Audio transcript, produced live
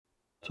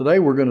Today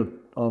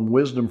on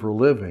Wisdom for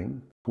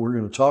Living, we're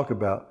going to talk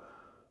about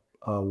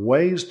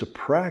ways to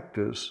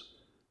practice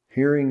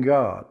hearing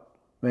God.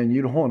 Man,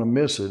 you don't want to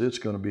miss it. It's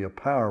going to be a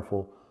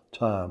powerful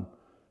time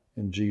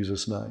in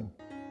Jesus' name.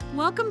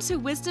 Welcome to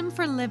Wisdom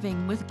for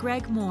Living with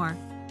Greg Moore.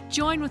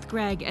 Join with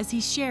Greg as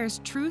he shares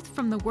truth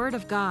from the Word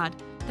of God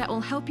that will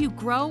help you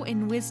grow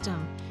in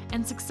wisdom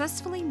and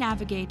successfully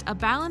navigate a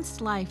balanced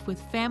life with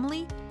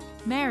family,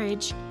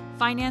 marriage,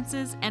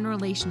 finances, and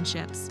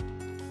relationships.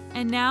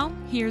 And now,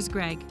 here's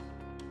Greg.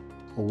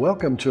 Well,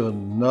 welcome to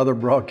another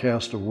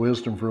broadcast of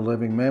Wisdom for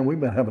Living. Man, we've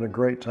been having a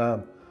great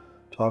time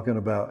talking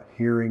about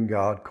hearing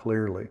God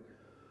clearly.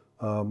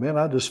 Man,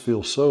 I just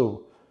feel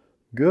so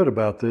good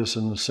about this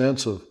in the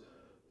sense of,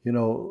 the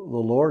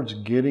Lord's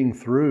getting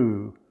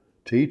through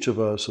to each of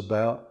us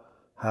about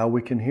how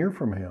we can hear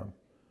from Him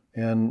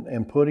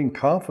and putting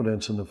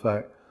confidence in the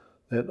fact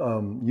that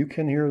you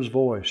can hear His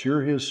voice.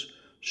 You're His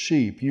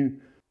sheep. You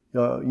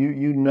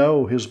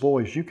know His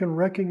voice. You can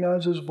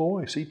recognize His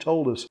voice. He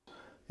told us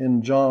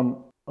in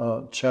John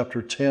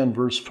chapter 10,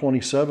 verse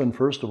 27,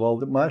 first of all,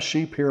 that my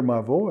sheep hear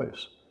my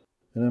voice.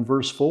 And in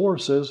verse 4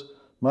 says,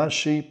 my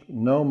sheep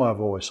know my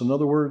voice. In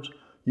other words,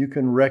 you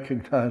can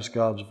recognize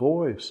God's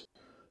voice.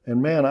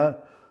 And man, the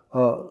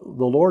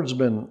Lord's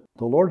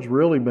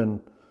really been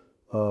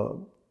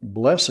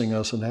blessing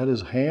us and had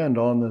His hand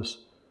on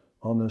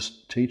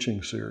this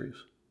teaching series.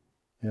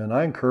 And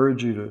I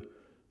encourage you to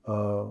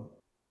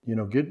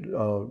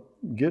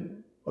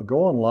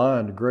go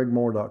online to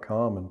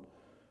gregmoore.com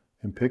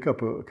and pick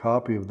up a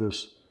copy of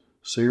this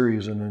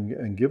series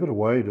and give it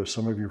away to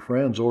some of your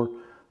friends. Or,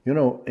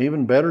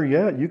 even better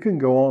yet, you can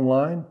go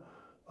online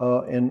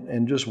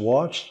and just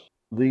watch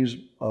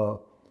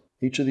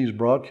each of these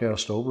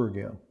broadcasts over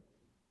again.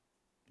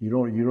 You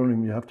don't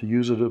even have to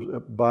use it,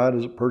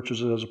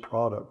 purchase it as a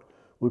product.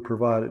 We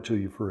provide it to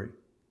you free.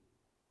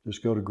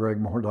 Just go to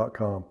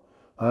gregmoore.com.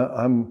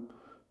 I'm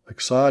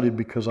excited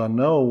because I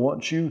know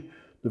once you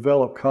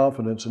develop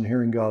confidence in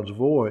hearing God's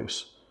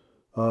voice,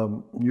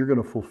 you're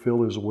going to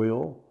fulfill His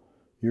will.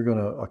 You're going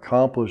to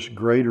accomplish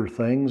greater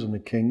things in the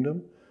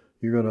kingdom.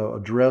 You're going to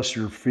address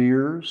your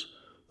fears,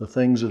 the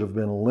things that have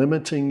been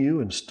limiting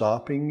you and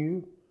stopping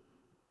you,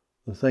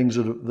 the things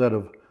that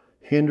have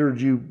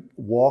hindered you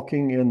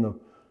walking in the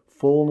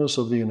fullness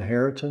of the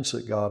inheritance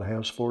that God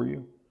has for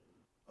you.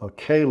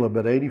 Caleb,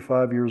 at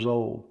 85 years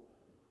old,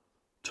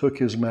 took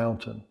his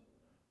mountain.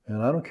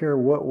 And I don't care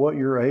what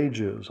your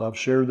age is. I've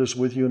shared this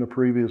with you in a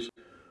previous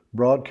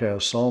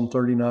broadcast. Psalm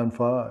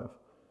 39:5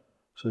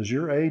 says,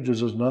 your age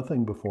is as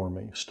nothing before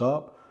me.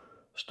 Stop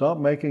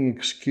making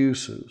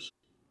excuses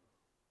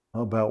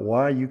about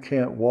why you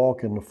can't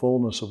walk in the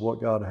fullness of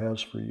what God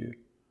has for you.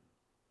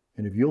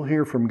 And if you'll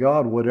hear from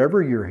God,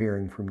 whatever you're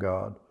hearing from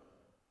God,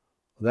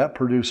 that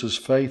produces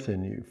faith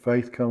in you.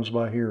 Faith comes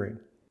by hearing.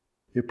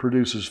 It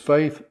produces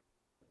faith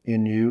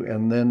in you,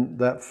 and then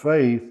that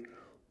faith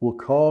will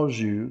cause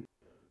you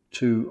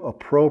to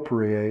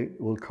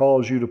appropriate, will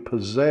cause you to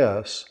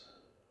possess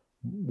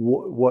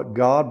what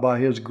God by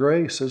His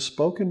grace has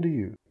spoken to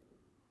you.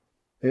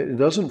 It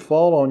doesn't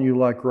fall on you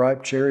like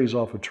ripe cherries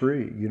off a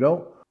tree. You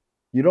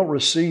don't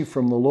receive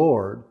from the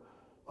Lord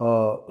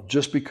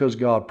just because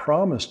God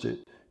promised it.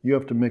 You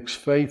have to mix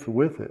faith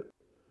with it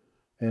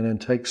and then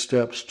take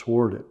steps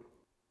toward it.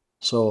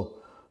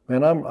 So,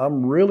 man,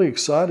 I'm really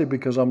excited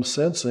because I'm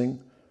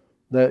sensing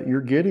that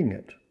you're getting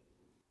it.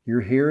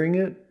 You're hearing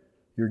it.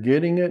 You're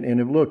getting it.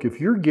 And if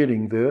you're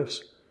getting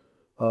this,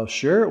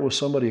 share it with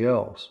somebody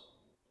else.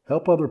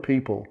 Help other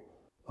people.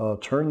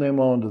 Turn them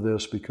on to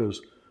this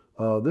because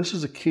this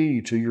is a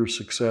key to your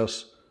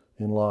success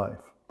in life.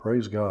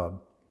 Praise God.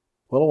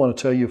 Well, I want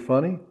to tell you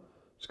funny.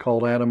 It's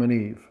called Adam and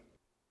Eve.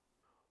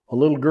 A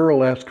little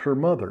girl asked her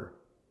mother,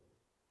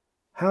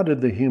 how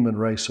did the human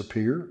race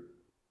appear?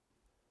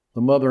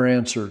 The mother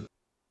answered,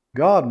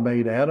 God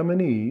made Adam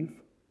and Eve,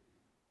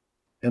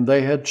 and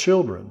they had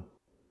children,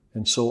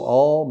 and so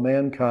all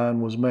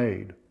mankind was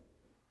made.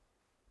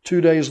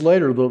 2 days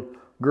later, the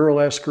girl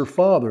asked her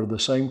father the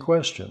same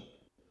question.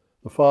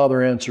 The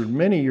father answered,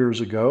 many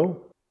years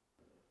ago,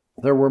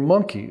 there were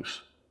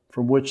monkeys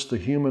from which the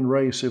human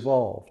race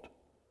evolved.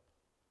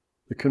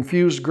 The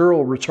confused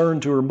girl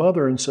returned to her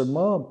mother and said,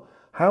 Mom,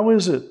 how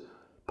is it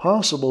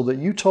possible that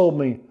you told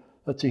me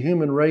that the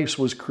human race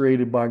was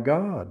created by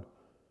God?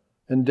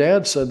 And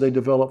Dad said they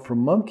developed from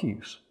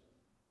monkeys.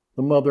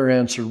 The mother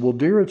answered, well,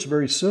 dear, it's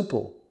very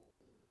simple.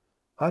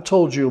 I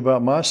told you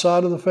about my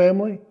side of the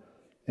family,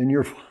 and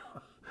your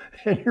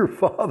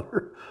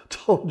father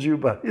told you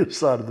about his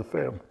side of the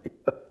family.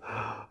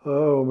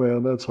 Oh,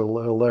 man, that's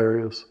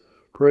hilarious.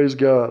 Praise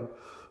God.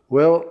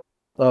 Well,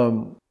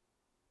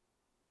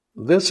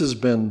 this has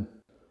been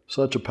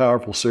such a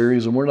powerful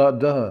series, and we're not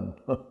done.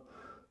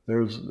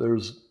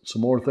 There's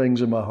some more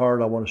things in my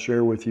heart I want to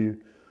share with you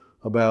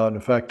about.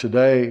 In fact,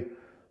 today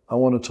I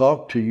want to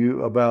talk to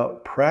you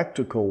about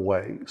practical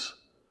ways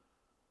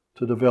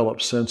to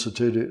develop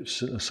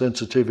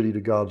sensitivity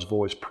to God's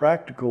voice.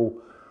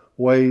 Practical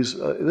ways.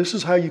 This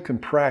is how you can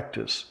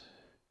practice.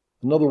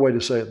 Another way to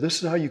say it,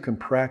 this is how you can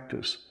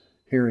practice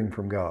hearing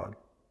from God.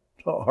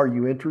 Are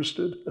you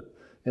interested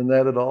in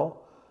that at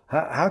all?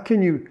 How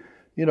can you,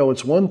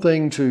 it's one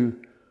thing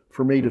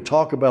for me to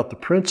talk about the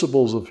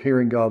principles of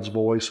hearing God's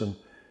voice and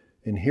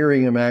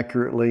hearing Him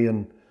accurately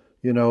and,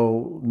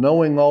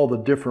 knowing all the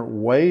different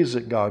ways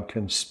that God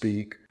can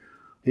speak.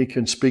 He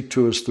can speak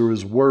to us through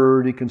His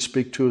Word. He can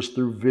speak to us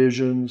through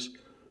visions,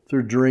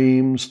 through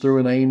dreams, through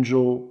an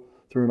angel,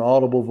 through an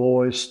audible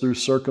voice, through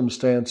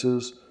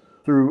circumstances,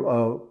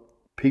 through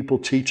people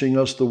teaching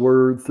us the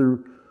Word,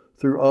 through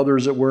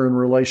others that we're in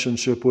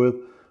relationship with,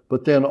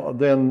 but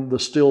then the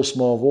still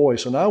small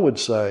voice. And I would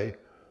say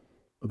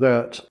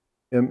that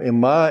in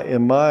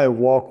my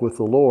walk with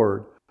the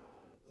Lord,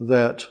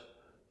 that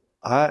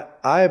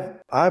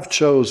I've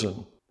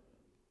chosen,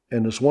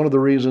 and it's one of the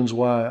reasons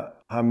why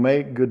I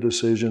make good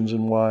decisions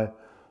and why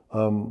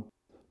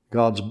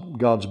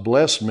God's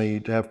blessed me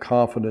to have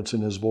confidence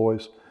in His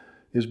voice,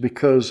 is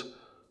because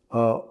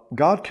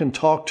God can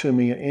talk to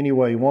me any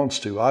way He wants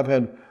to.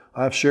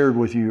 I've shared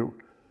with you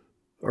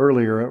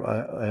earlier,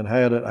 I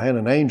had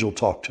an angel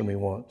talk to me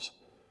once,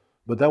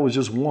 but that was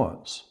just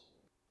once.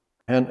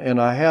 And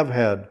I have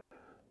had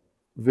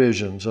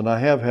visions and I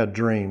have had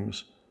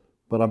dreams,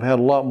 but I've had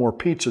a lot more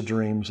pizza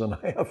dreams than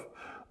I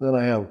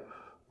have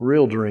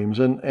real dreams.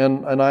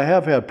 And I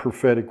have had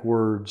prophetic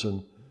words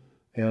and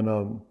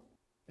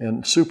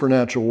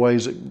supernatural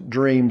ways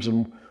dreams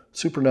and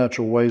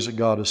supernatural ways that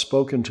God has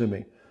spoken to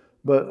me.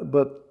 But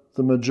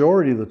the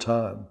majority of the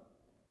time,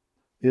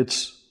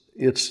 it's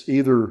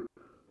either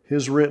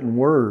His written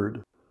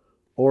word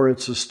or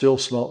it's a still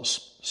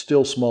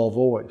small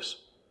voice.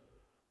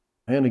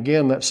 And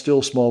again, that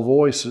still small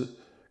voice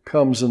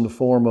comes in the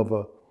form of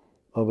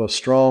a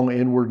strong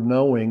inward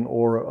knowing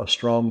or a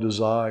strong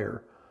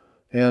desire.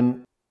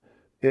 And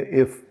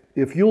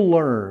if you'll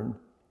learn,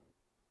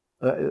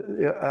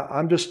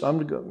 I'm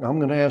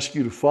going to ask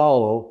you to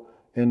follow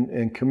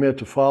and commit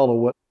to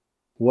follow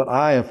what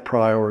I have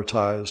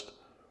prioritized,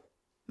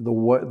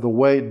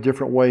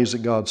 different ways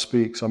that God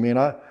speaks. I mean,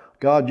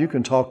 God, you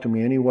can talk to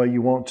me any way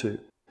you want to,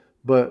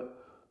 but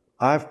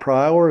I've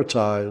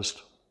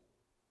prioritized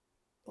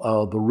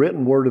the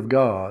written Word of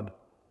God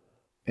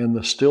and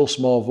the still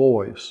small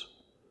voice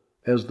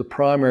as the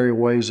primary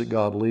ways that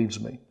God leads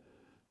me.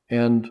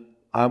 And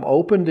I'm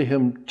open to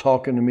Him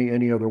talking to me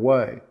any other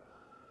way.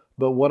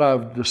 But what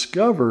I've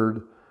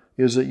discovered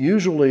is that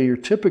usually or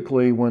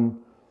typically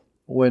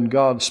when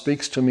God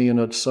speaks to me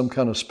in some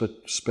kind of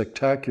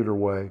spectacular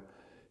way,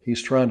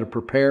 He's trying to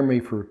prepare me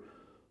for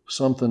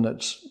something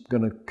that's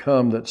going to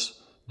come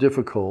that's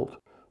difficult,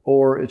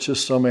 or it's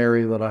just some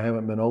area that I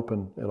haven't been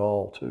open at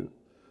all to.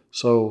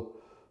 So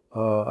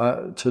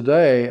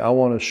today I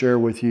want to share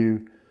with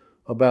you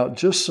about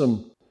just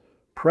some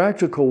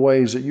practical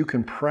ways that you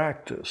can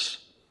practice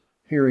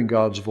hearing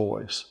God's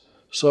voice.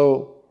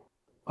 So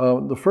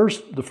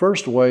the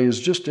first way is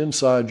just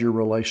inside your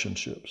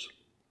relationships.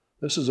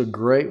 This is a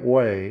great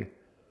way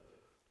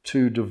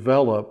to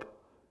develop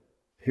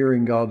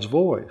hearing God's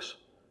voice,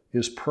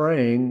 is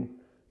praying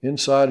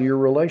inside of your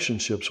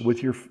relationships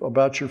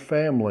about your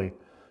family.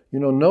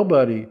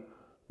 Nobody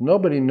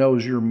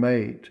knows your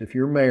mate. If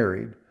you're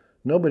married,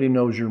 nobody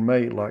knows your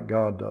mate like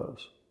God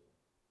does.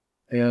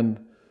 And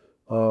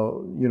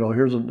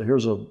here's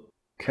a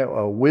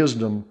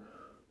wisdom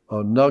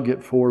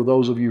nugget for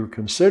those of you who are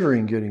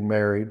considering getting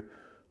married.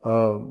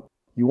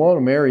 You want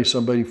to marry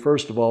somebody,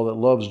 first of all, that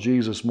loves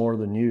Jesus more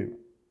than you.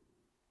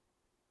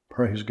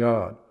 Praise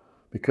God.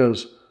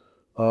 Because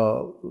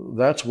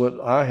that's what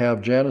I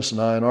have, Janice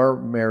and I, in our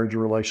marriage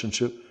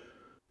relationship.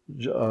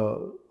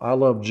 I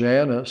love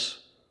Janice.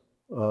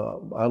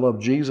 I love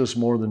Jesus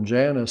more than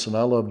Janice, and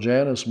I love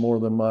Janice more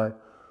than my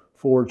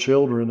 4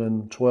 children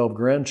and 12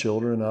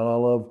 grandchildren, and I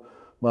love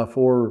my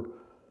 4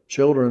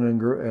 children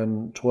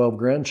and 12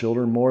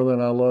 grandchildren more than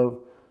I love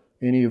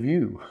any of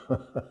you.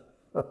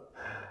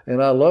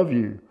 And I love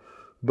you.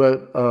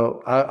 But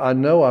I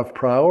know I've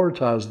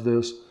prioritized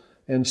this,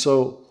 and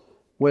so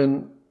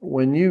when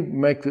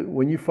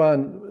you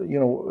find,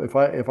 if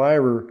I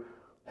ever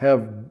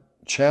have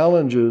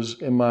challenges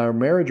in my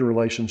marriage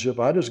relationship,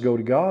 I just go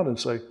to God and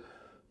say,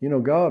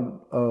 God,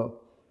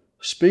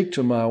 speak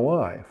to my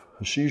wife.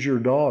 She's your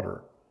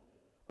daughter.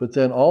 But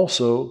then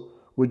also,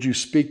 would you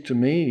speak to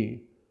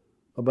me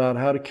about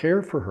how to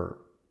care for her,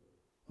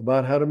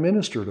 about how to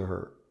minister to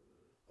her,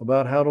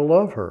 about how to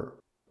love her?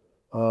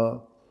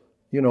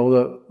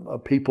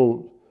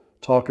 People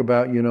talk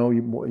about,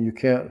 you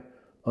can't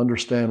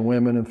understand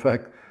women. In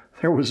fact,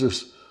 there was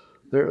this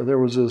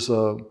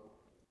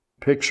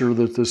picture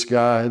that this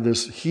guy had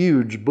this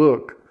huge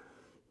book,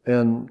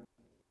 and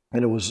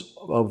it was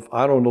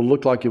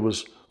looked like it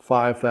was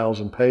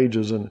 5,000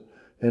 pages, and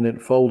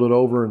it folded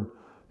over,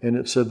 and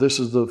it said, this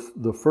is the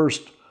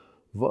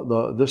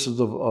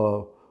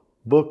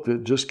book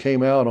that just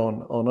came out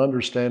on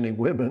understanding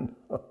women.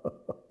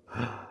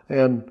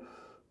 And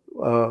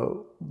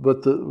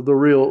but the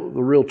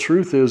real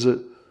truth is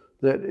that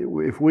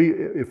if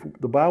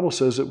the Bible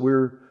says that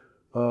we're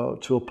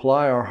to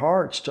apply our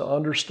hearts to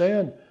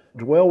understand,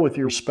 dwell with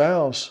your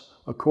spouse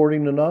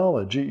according to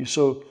knowledge,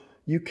 so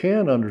you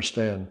can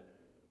understand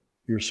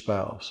your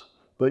spouse.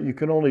 But you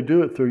can only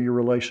do it through your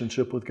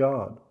relationship with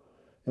God.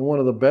 And one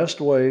of the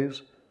best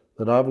ways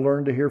that I've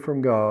learned to hear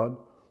from God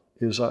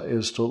is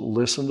to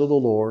listen to the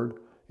Lord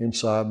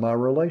inside my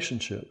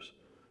relationships.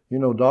 You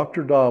know,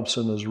 Dr.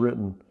 Dobson has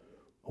written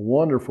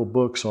wonderful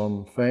books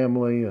on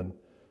family and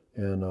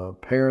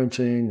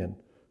parenting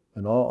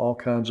and all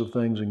kinds of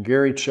things. And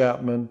Gary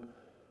Chapman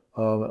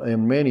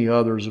and many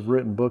others have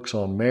written books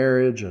on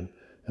marriage, and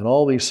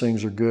all these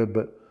things are good.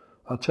 But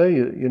I'll tell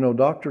you, you know,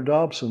 Dr.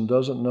 Dobson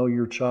doesn't know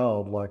your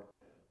child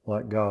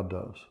like God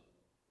does.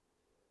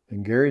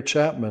 And Gary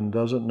Chapman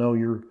doesn't know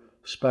your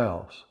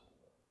spouse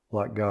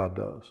like God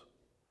does.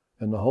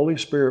 And the Holy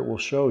Spirit will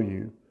show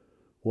you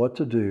what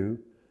to do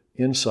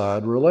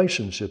inside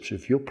relationships.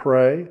 If you'll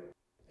pray,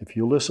 if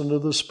you listen to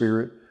the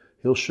Spirit,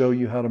 He'll show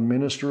you how to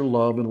minister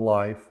love and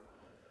life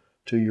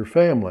to your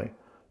family.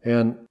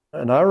 And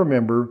I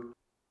remember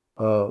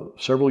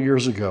several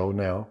years ago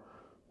now,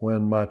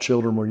 when my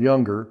children were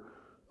younger,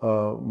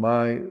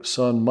 my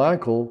son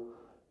Michael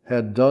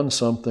had done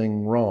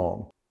something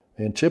wrong.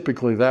 And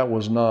typically that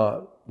was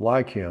not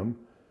like him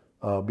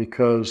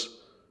because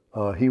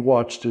he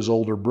watched his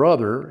older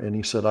brother, and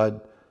he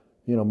said,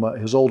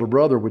 his older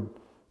brother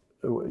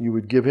you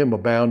would give him a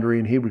boundary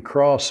and he would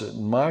cross it.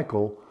 And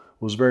Michael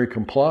was very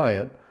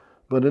compliant.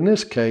 But in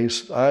this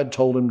case, I had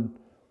told him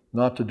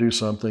not to do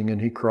something, and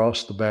he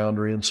crossed the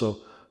boundary, and so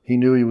he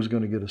knew he was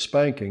going to get a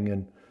spanking.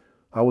 And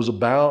I was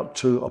about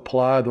to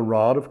apply the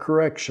rod of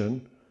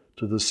correction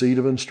to the seed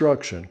of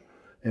instruction.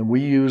 And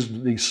we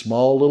used these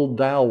small little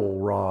dowel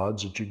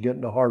rods that you get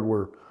in the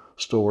hardware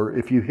store.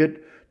 If you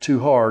hit too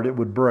hard, it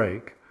would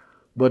break,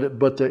 but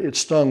it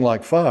stung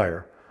like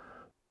fire.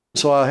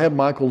 So I had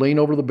Michael lean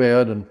over the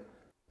bed, and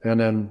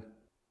then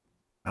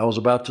I was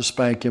about to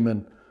spank him,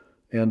 and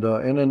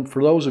then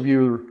for those of you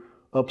who are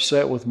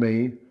upset with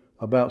me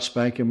about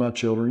spanking my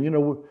children, you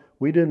know,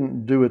 we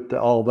didn't do it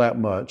all that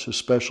much,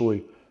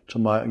 especially to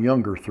my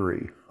younger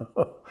three.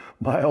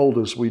 My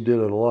oldest, we did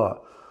it a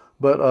lot.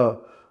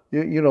 But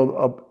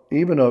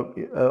even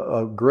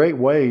a great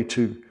way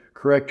to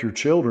correct your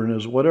children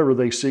is whatever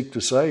they seek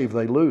to save,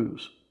 they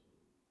lose.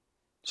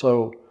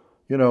 So,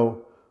 you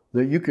know,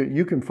 that you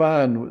can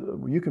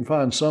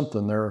find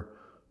something, their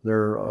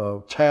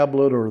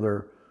tablet or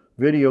their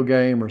video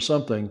game or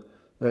something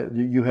that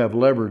you have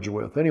leverage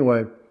with.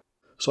 Anyway,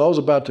 so I was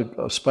about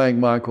to spank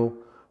Michael,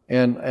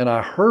 and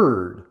I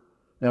heard.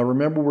 Now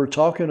remember, we're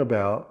talking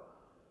about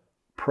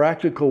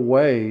practical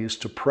ways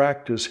to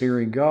practice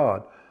hearing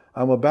God.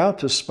 I'm about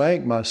to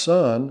spank my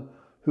son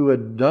who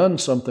had done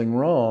something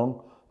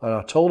wrong that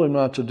I told him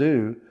not to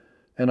do,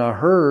 and I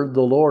heard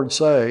the Lord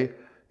say,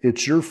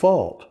 "It's your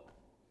fault."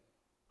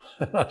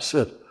 And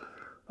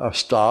I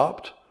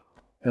stopped,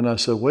 and I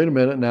said, "Wait a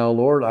minute now,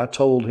 Lord, I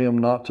told him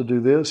not to do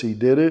this. He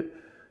did it.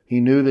 He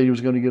knew that he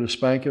was going to get a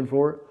spanking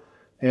for it."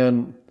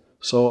 And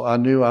so I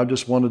knew I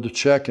just wanted to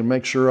check and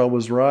make sure I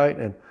was right.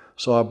 And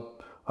so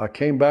I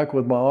came back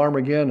with my arm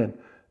again,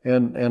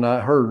 and I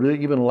heard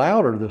it even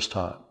louder this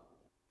time.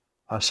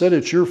 I said,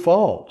 "It's your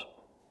fault."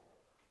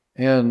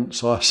 And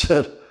so I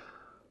said,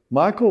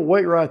 "Michael,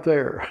 wait right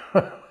there."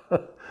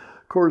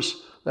 Of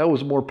course, that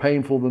was more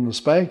painful than the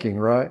spanking,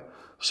 right?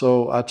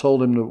 So I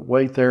told him to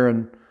wait there,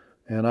 and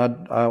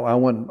I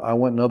went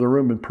in another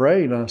room and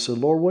prayed, and I said,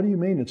 "Lord, what do you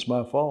mean it's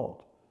my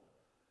fault?"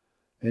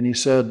 And he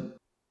said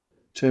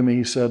to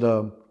me,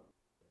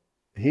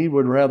 he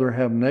would rather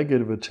have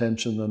negative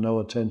attention than no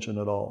attention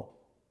at all.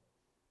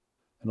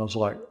 And I was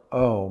like,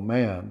 oh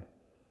man,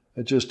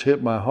 it just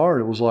hit my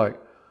heart. It was like,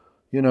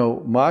 you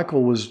know,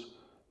 Michael was,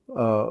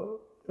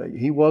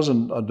 he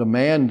wasn't a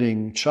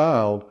demanding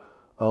child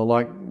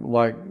like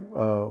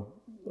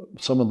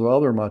some of the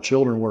other my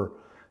children were.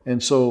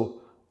 And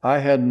so I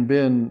hadn't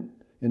been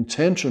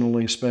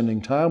intentionally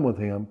spending time with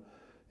him.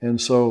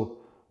 And so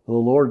the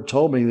Lord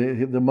told me that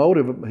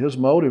his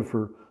motive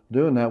for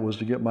doing that was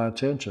to get my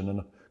attention. And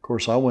of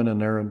course I went in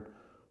there and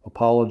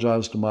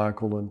apologized to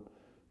Michael,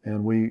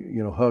 and we,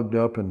 you know, hugged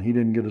up, and he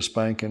didn't get a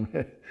spanking.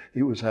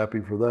 He was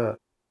happy for that.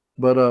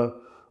 But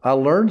I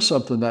learned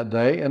something that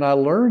day, and I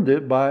learned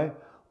it by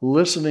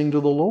listening to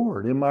the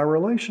Lord in my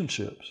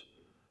relationships.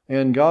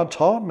 And God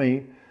taught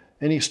me,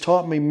 and He's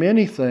taught me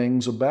many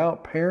things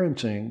about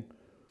parenting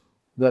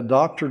that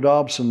Dr.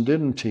 Dobson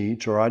didn't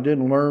teach, or I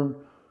didn't learn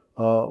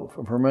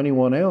from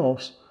anyone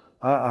else.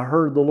 I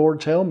heard the Lord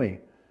tell me.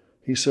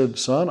 He said,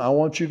 "Son, I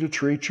want you to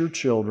treat your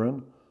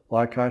children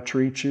like I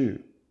treat you."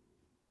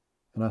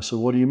 And I said,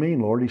 "What do you mean,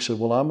 Lord?" He said,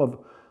 "Well,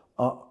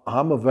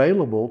 I'm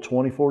available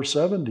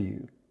 24/7 to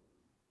you."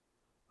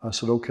 I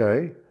said,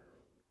 "Okay."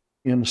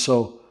 And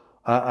so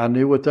I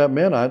knew what that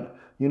meant.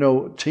 You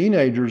know,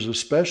 teenagers,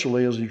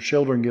 especially as your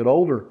children get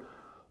older,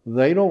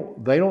 they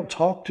don't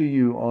talk to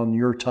you on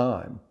your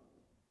time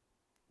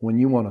when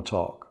you want to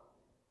talk.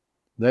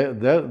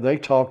 They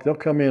talk. They'll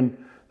come in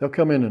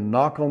and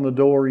knock on the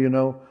door. You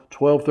know,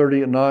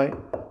 12:30 at night,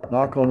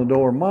 knock on the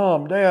door.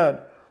 "Mom,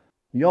 Dad,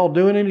 y'all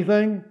doing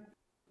anything?"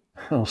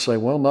 I'll say,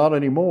 "Well, not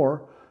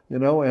anymore." You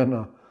know,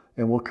 and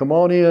we'll come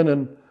on in,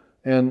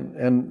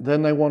 and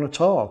then they want to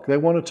talk. They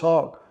want to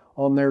talk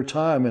on their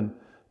time.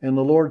 And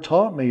the Lord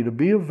taught me to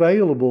be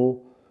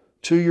available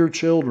to your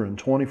children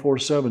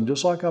 24/7,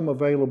 just like I'm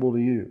available to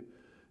you.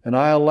 And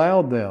I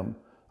allowed them,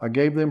 I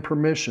gave them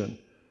permission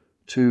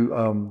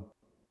to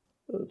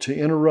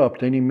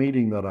interrupt any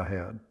meeting that I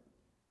had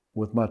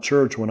with my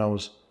church when I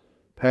was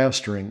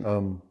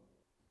pastoring.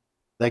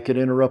 They could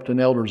interrupt an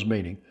elders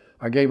meeting.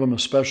 I gave them a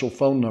special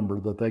phone number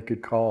that they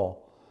could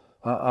call.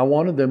 I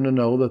wanted them to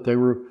know that they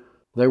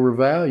were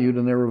valued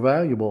and they were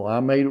valuable.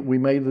 We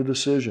made the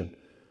decision.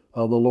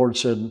 The Lord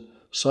said,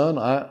 "Son,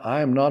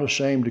 I am not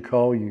ashamed to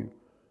call you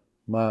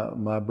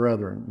my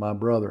brethren, my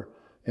brother."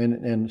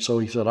 And so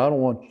He said, I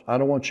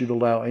don't want you to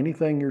allow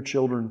anything your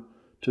children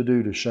to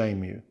do to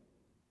shame you.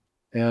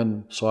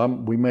 And so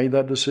we made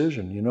that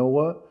decision. You know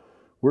what?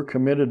 We're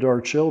committed to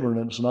our children,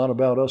 and it's not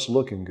about us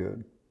looking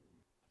good.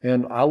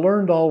 And I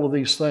learned all of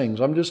these things.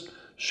 I'm just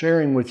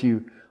sharing with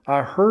you.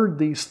 I heard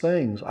these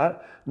things.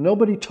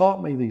 Nobody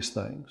taught me these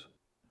things.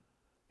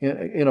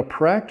 In a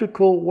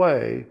practical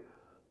way,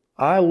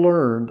 I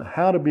learned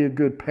how to be a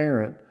good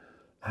parent,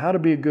 how to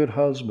be a good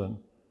husband,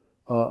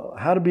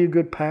 how to be a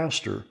good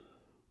pastor,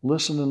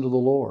 listening to the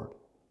Lord.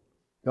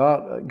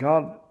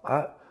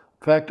 In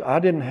fact, I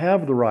didn't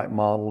have the right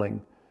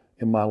modeling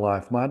in my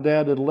life. My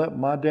dad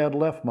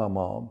left my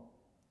mom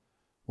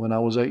when I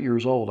was 8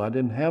 years old. I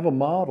didn't have a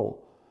model.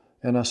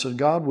 And I said,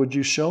 "God, would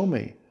you show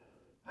me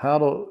how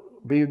to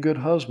be a good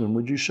husband?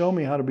 Would you show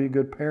me how to be a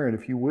good parent?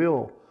 If you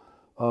will,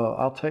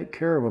 I'll take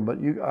care of them. But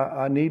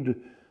I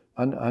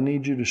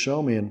need you to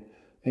show me."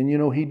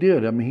 And He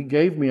did. I mean, He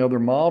gave me other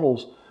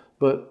models.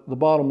 But the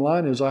bottom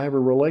line is I have a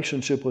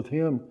relationship with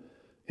Him.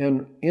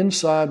 And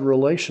inside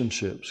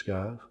relationships,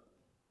 guys,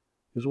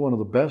 is one of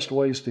the best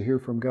ways to hear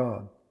from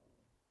God.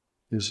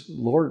 Is,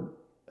 "Lord,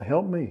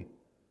 help me.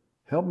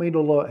 Help me to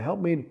love. Help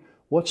me.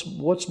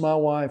 What's my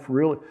wife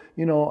really?"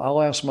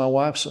 I'll ask my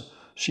wife.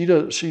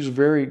 She's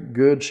very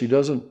good.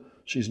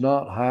 She's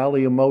not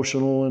highly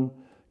emotional, and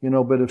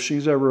but if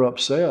she's ever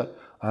upset,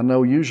 I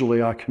know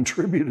usually I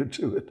contributed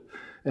to it.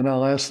 And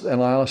I'll ask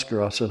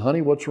her. I said,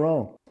 "Honey, what's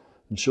wrong?"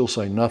 And she'll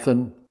say,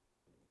 "Nothing."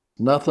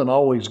 Nothing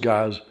always,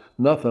 guys.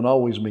 Nothing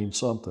always means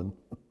something.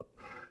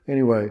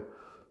 Anyway,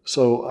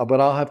 so but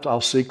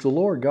I'll seek the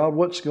Lord. "God,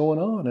 what's going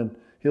on?" And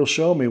He'll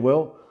show me.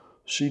 "Well,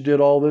 she did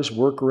all this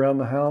work around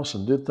the house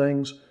and did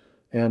things,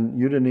 and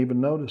you didn't even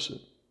notice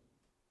it."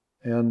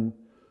 And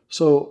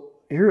so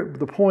here,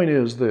 the point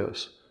is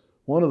this: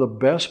 one of the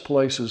best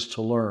places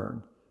to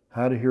learn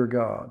how to hear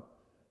God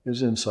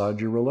is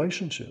inside your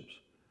relationships.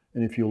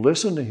 And if you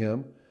listen to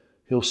Him,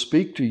 He'll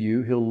speak to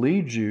you. He'll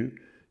lead you.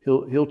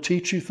 He'll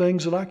teach you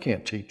things that I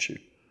can't teach you.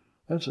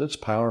 That's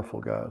powerful,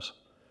 guys.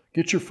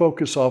 Get your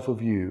focus off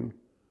of you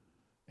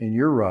and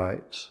your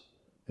rights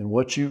and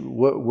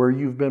where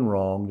you've been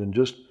wronged, and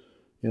just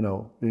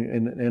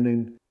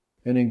and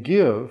then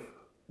give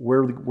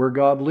where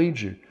God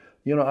leads you.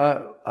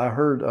 I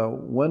heard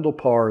Wendell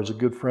Parr is a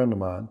good friend of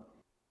mine.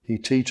 He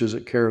teaches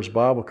at Charis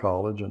Bible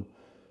College,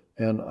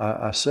 and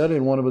I sat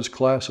in one of his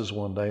classes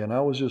one day, and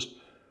I was just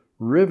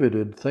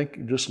riveted,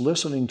 just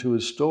listening to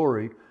his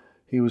story.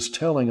 He was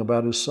telling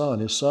about his son.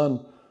 His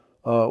son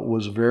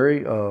was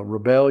very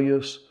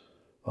rebellious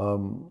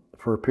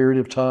for a period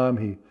of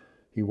time.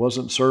 He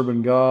wasn't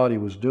serving God. He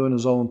was doing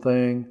his own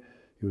thing.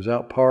 He was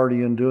out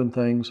partying, doing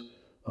things.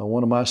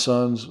 One of my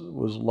sons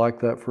was like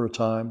that for a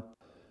time.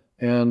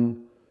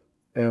 And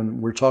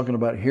we're talking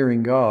about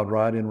hearing God,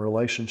 right, in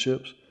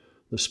relationships.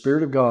 The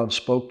Spirit of God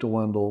spoke to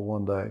Wendell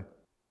one day,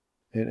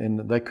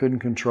 and they couldn't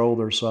control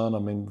their son. I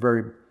mean,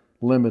 very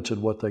limited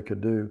what they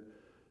could do.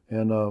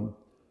 And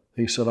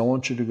he said, I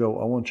want you to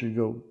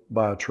go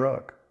buy a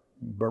truck,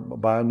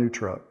 buy a new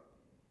truck.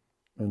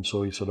 And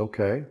so he said,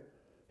 okay.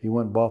 He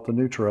went and bought the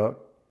new truck,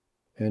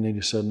 and then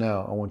he said,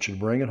 now I want you to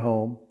bring it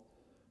home,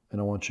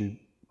 and I want you to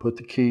put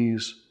the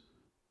keys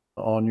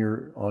on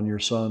your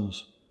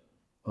son's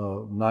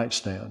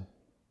nightstand.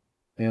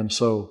 And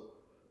so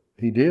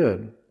he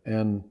did,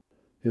 and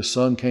his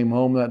son came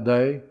home that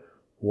day,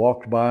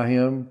 walked by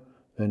him,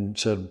 and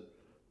said,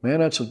 man,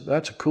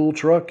 that's a cool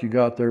truck you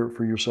got there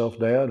for yourself,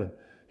 Dad. And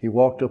he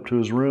walked up to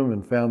his room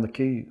and found the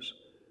keys.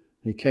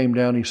 He came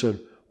down, he said,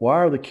 why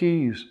are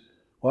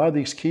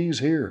these keys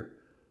here?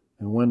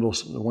 And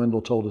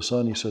Wendell told his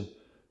son, he said,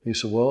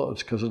 well,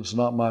 it's because it's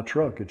not my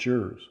truck, it's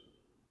yours.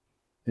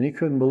 And he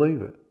couldn't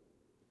believe it.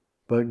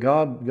 But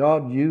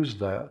God used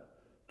that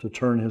to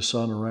turn his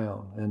son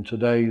around. And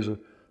today he's a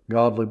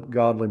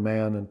godly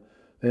man.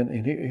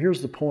 And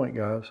here's the point,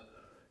 guys,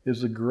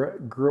 is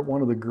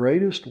one of the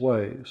greatest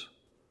ways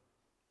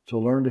to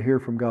learn to hear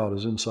from God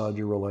is inside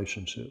your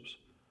relationships.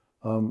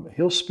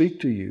 He'll speak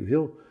to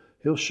you.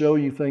 He'll show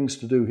you things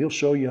to do. He'll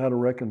show you how to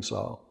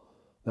reconcile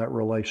that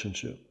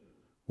relationship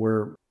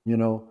where,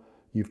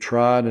 you've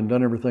tried and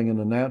done everything in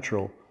the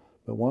natural,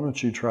 but why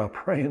don't you try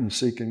praying and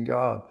seeking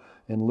God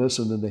and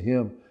listening to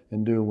Him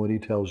and doing what He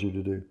tells you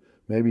to do?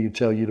 Maybe He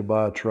tell you to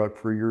buy a truck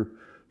for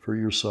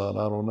your son.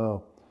 I don't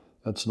know.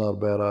 That's not a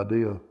bad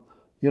idea.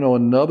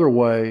 Another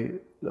way,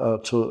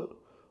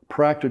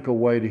 practical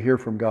way to hear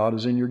from God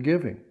is in your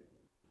giving.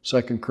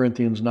 2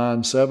 Corinthians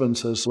 9:7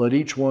 says, "Let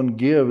each one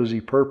give as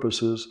he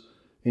purposes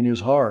in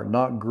his heart,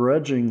 not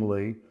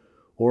grudgingly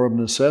or of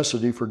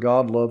necessity, for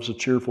God loves a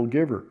cheerful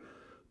giver."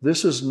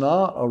 This is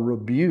not a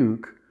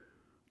rebuke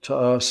to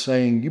us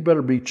saying, you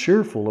better be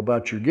cheerful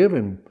about your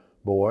giving,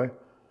 boy.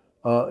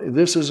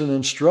 This is an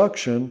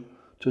instruction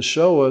to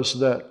show us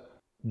that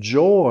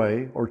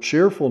joy or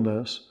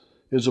cheerfulness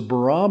is a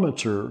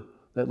barometer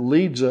that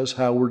leads us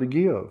how we're to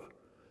give.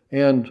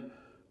 And,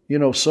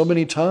 so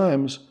many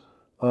times,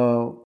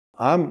 the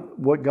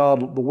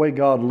way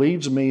God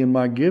leads me in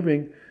my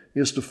giving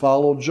is to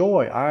follow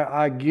joy.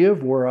 I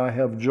give where I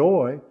have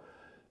joy,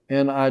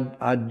 and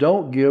I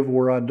don't give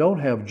where I don't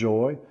have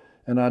joy,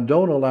 and I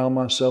don't allow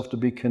myself to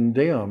be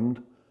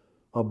condemned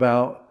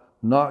about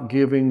not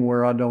giving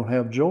where I don't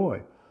have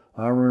joy.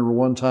 I remember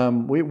one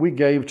time we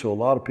gave to a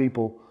lot of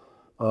people.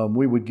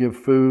 We would give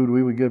food.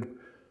 We would give,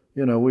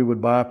 we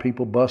would buy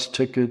people bus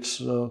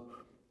tickets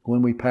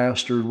when we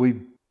pastored.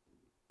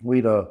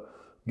 We'd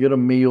get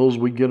them meals.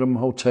 We'd get them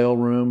hotel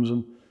rooms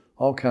and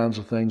all kinds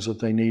of things that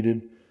they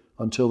needed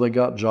until they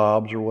got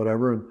jobs or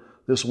whatever. And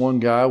this one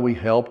guy, we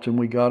helped and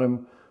we got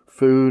him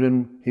food,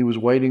 and he was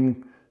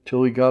waiting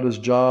till he got his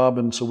job,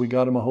 and so we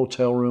got him a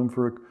hotel room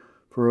for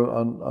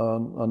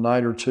a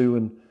night or two,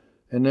 and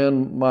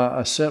then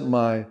I sent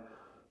one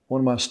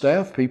of my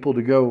staff people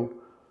to go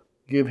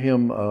give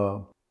him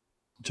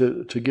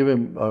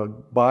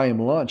buy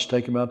him lunch,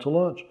 take him out to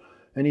lunch,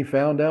 and he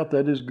found out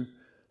that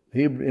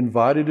he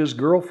invited his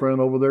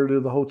girlfriend over there to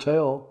the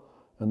hotel,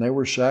 and they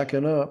were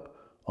shacking up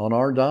on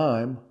our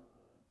dime,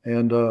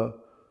 and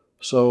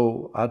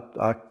so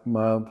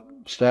my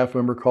staff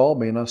member called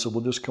me, and I said,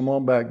 well, just come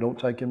on back, don't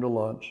take him to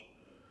lunch.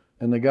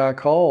 And the guy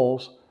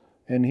calls,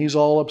 and he's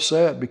all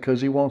upset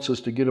because he wants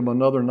us to get him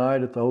another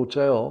night at the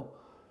hotel.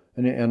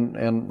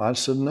 And I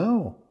said,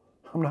 no,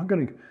 I'm not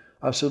going to.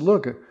 I said,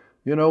 look,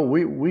 we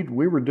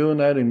were doing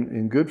that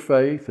in good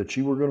faith, that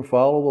you were going to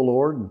follow the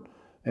Lord,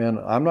 and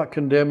I'm not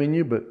condemning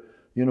you, but,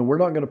 we're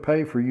not going to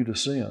pay for you to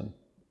sin.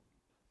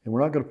 And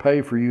we're not going to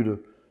pay for you to,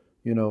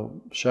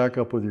 shack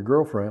up with your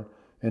girlfriend.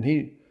 And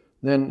he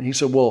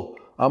said, well,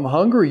 I'm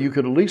hungry. You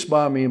could at least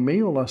buy me a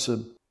meal. And I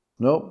said,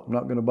 nope, I'm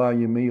not going to buy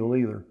you a meal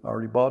either. I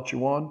already bought you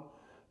one.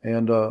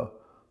 And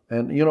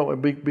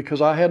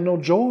because I had no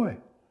joy.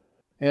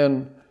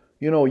 And,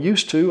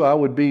 used to, I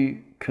would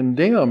be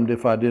condemned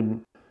if I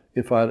didn't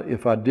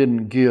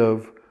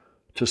give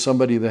to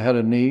somebody that had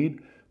a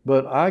need.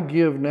 But I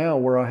give now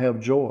where I have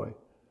joy.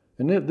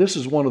 And this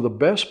is one of the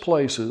best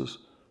places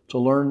to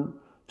learn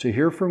to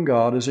hear from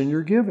God is in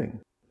your giving.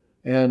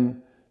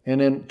 And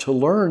then to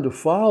learn to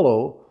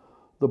follow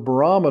the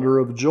barometer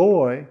of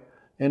joy.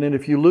 And then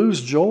if you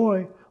lose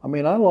joy, I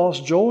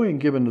lost joy in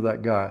giving to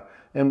that guy.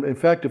 And in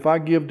fact, if I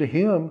give to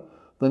him,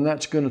 then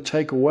that's going to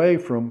take away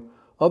from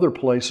other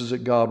places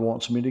that God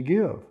wants me to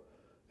give.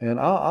 And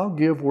I'll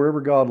give wherever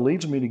God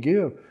leads me to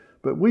give.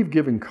 But we've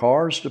given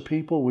cars to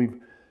people. We've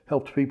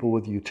helped people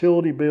with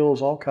utility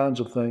bills, all kinds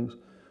of things.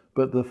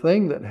 But the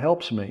thing that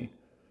helps me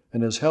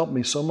and has helped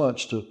me so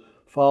much to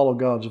follow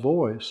God's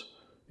voice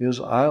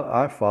is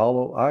I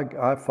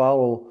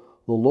follow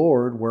the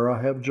Lord where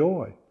I have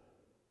joy.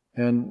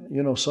 And,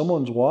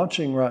 someone's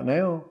watching right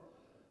now,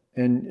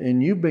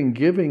 and you've been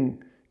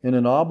giving in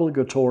an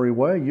obligatory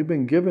way. You've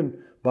been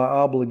given by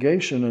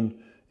obligation,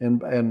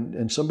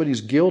 and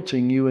somebody's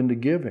guilting you into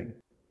giving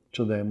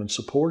to them and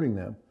supporting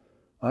them.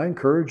 I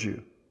encourage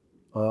you,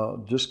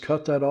 just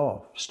cut that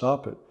off.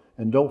 Stop it.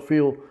 And don't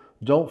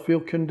feel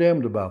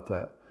condemned about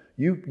that.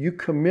 You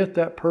commit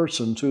that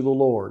person to the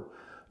Lord.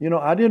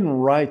 I didn't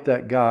write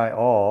that guy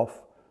off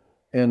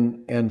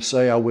and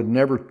say I would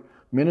never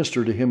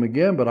minister to him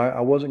again, but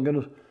I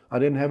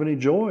didn't have any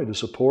joy to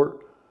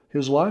support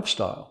his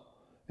lifestyle.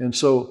 And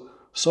so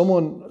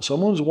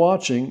someone's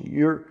watching,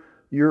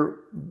 you're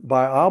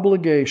by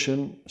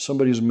obligation,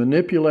 somebody's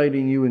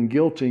manipulating you and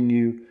guilting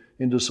you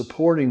into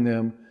supporting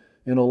them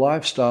in a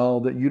lifestyle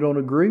that you don't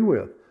agree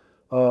with.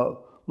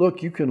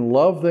 Look, you can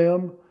love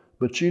them,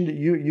 but you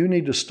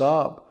need to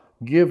stop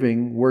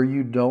giving where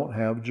you don't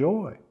have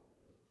joy.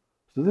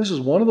 So this is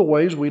one of the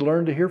ways we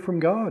learn to hear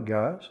from God,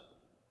 guys.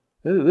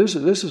 This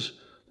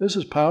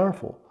is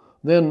powerful.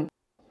 Then,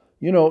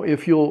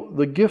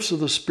 the gifts of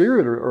the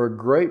Spirit are a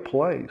great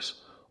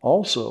place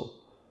also.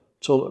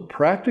 So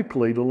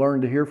practically to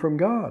learn to hear from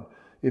God.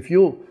 If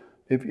you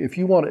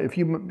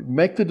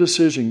make the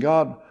decision,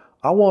 God,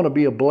 I want to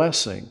be a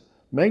blessing.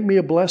 Make me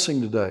a blessing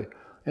today.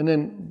 And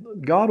then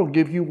God will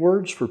give you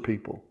words for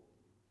people.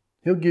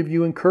 He'll give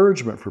you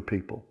encouragement for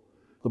people.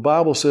 The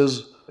Bible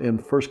says in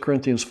 1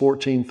 Corinthians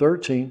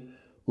 14:13,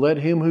 let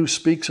him who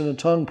speaks in a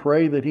tongue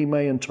pray that he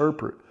may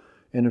interpret.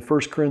 And in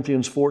 1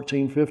 Corinthians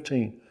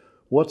 14:15,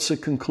 what's the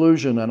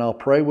conclusion? And I'll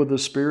pray with the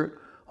Spirit.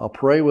 I'll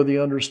pray with the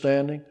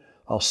understanding.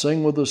 I'll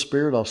sing with the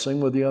Spirit. I'll sing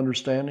with the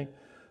understanding.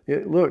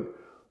 Look,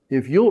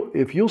 if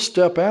you'll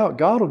step out,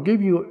 God will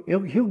give you.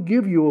 He'll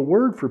give you a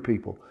word for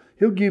people.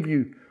 He'll give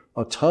you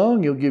a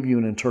tongue. He'll give you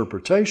an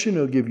interpretation.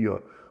 He'll give you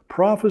a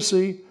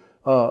prophecy.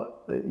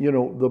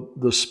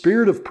 The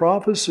spirit of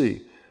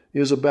prophecy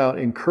is about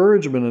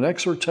encouragement and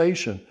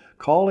exhortation,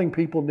 calling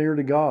people near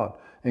to God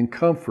and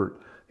comfort.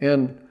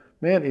 And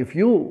man, if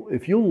you'll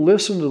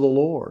listen to the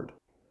Lord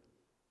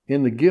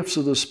in the gifts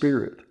of the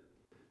Spirit,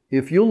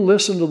 if you'll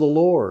listen to the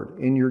Lord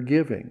in your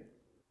giving,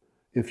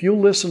 if you'll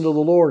listen to the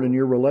Lord in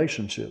your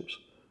relationships,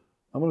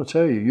 I'm going to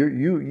tell you,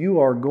 you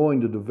are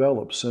going to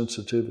develop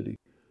sensitivity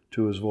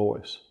to His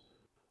voice.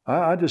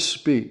 I just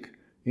speak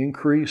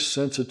increased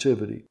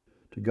sensitivity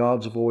to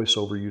God's voice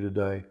over you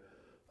today.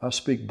 I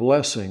speak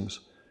blessings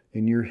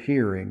in your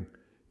hearing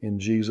in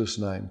Jesus'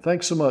 name.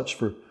 Thanks so much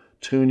for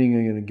tuning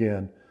in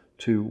again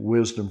to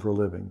Wisdom for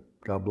Living.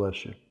 God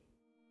bless you.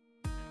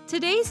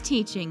 Today's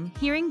teaching,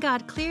 Hearing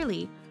God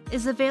Clearly,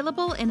 is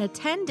available in a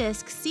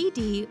 10-disc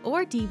CD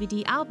or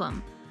DVD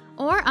album,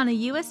 or on a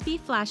USB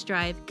flash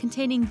drive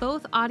containing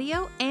both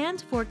audio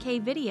and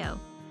 4K video.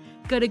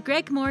 Go to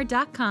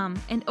gregmoore.com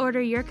and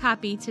order your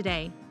copy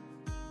today.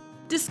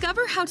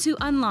 Discover how to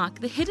unlock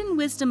the hidden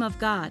wisdom of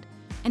God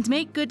and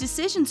make good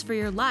decisions for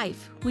your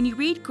life when you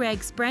read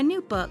Greg's brand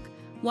new book,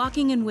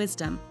 Walking in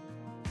Wisdom.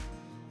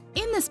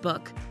 In this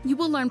book, you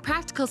will learn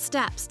practical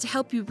steps to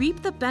help you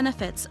reap the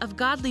benefits of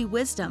godly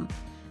wisdom,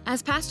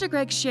 as Pastor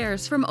Greg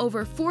shares from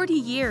over 40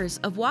 years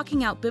of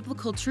walking out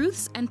biblical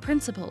truths and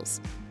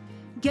principles.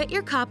 Get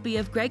your copy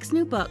of Greg's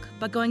new book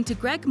by going to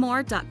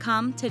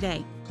gregmoore.com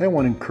today. I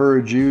want to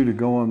encourage you to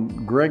go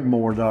on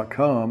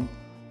gregmoore.com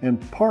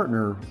and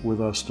partner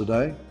with us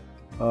today.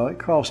 It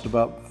costs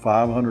about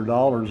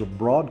 $500 a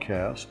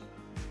broadcast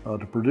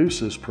to produce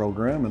this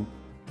program,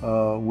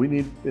 and we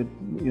need it.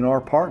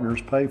 Our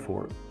partners pay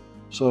for it.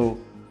 So,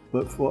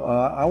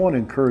 I want to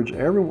encourage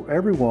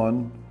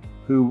everyone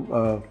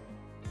who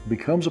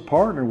becomes a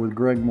partner with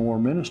Greg Moore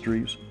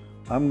Ministries.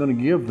 I'm going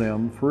to give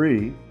them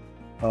free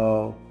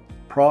our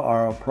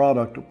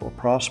product, A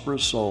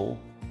Prosperous Soul,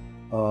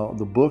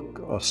 the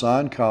book, a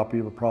signed copy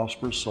of A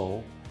Prosperous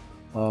Soul.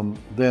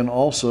 Then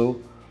also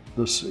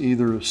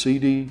either a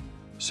CD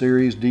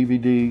series,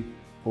 DVD,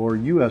 or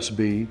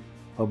USB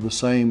of the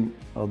same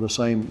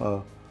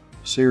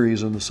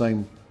series and the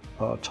same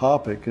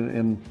topic.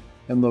 And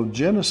the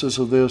genesis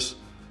of this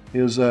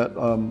is that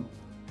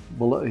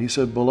he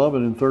said,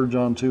 "Beloved," in 3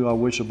 John 2, "I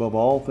wish above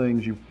all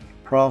things you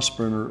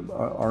prosper and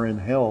are in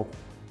health,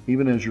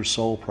 even as your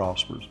soul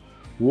prospers."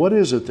 What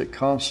is it that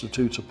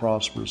constitutes a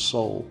prosperous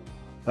soul?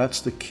 That's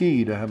the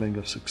key to having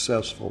a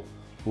successful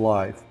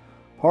life.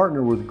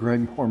 Partner with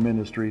Greg Moore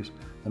Ministries,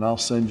 and I'll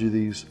send you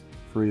these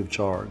free of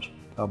charge.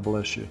 God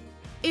bless you.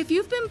 If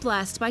you've been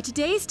blessed by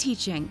today's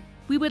teaching,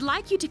 we would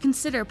like you to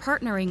consider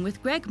partnering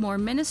with Greg Moore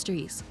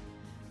Ministries.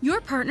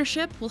 Your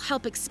partnership will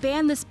help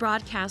expand this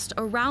broadcast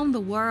around the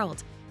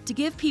world to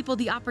give people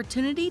the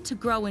opportunity to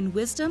grow in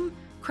wisdom,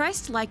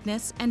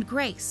 Christ-likeness, and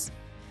grace.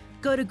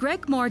 Go to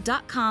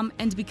gregmoore.com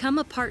and become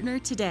a partner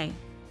today.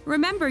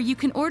 Remember, you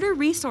can order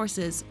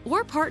resources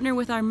or partner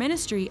with our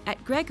ministry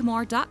at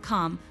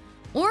gregmoore.com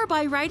or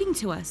by writing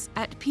to us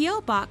at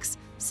P.O. Box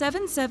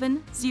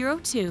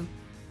 7702,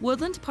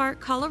 Woodland Park,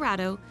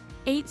 Colorado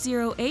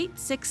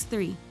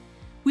 80863.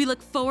 We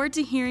look forward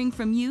to hearing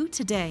from you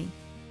today.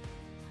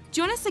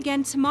 Join us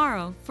again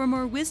tomorrow for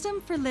more Wisdom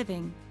for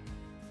Living.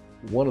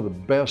 One of the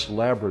best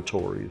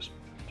laboratories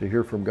to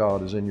hear from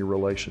God is in your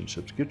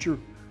relationships. Get your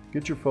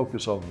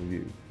focus off of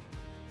you.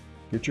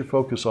 Get your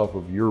focus off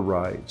of your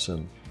rights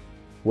and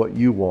what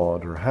you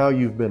want, or how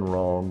you've been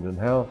wronged, and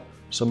how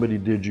somebody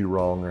did you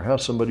wrong, or how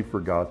somebody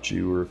forgot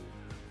you,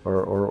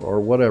 or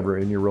whatever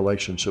in your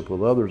relationship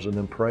with others, and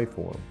then pray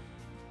for them.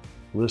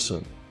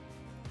 Listen,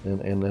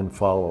 and then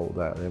follow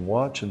that, and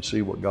watch and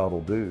see what God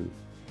will do.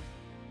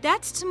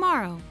 That's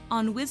tomorrow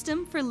on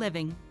Wisdom for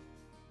Living.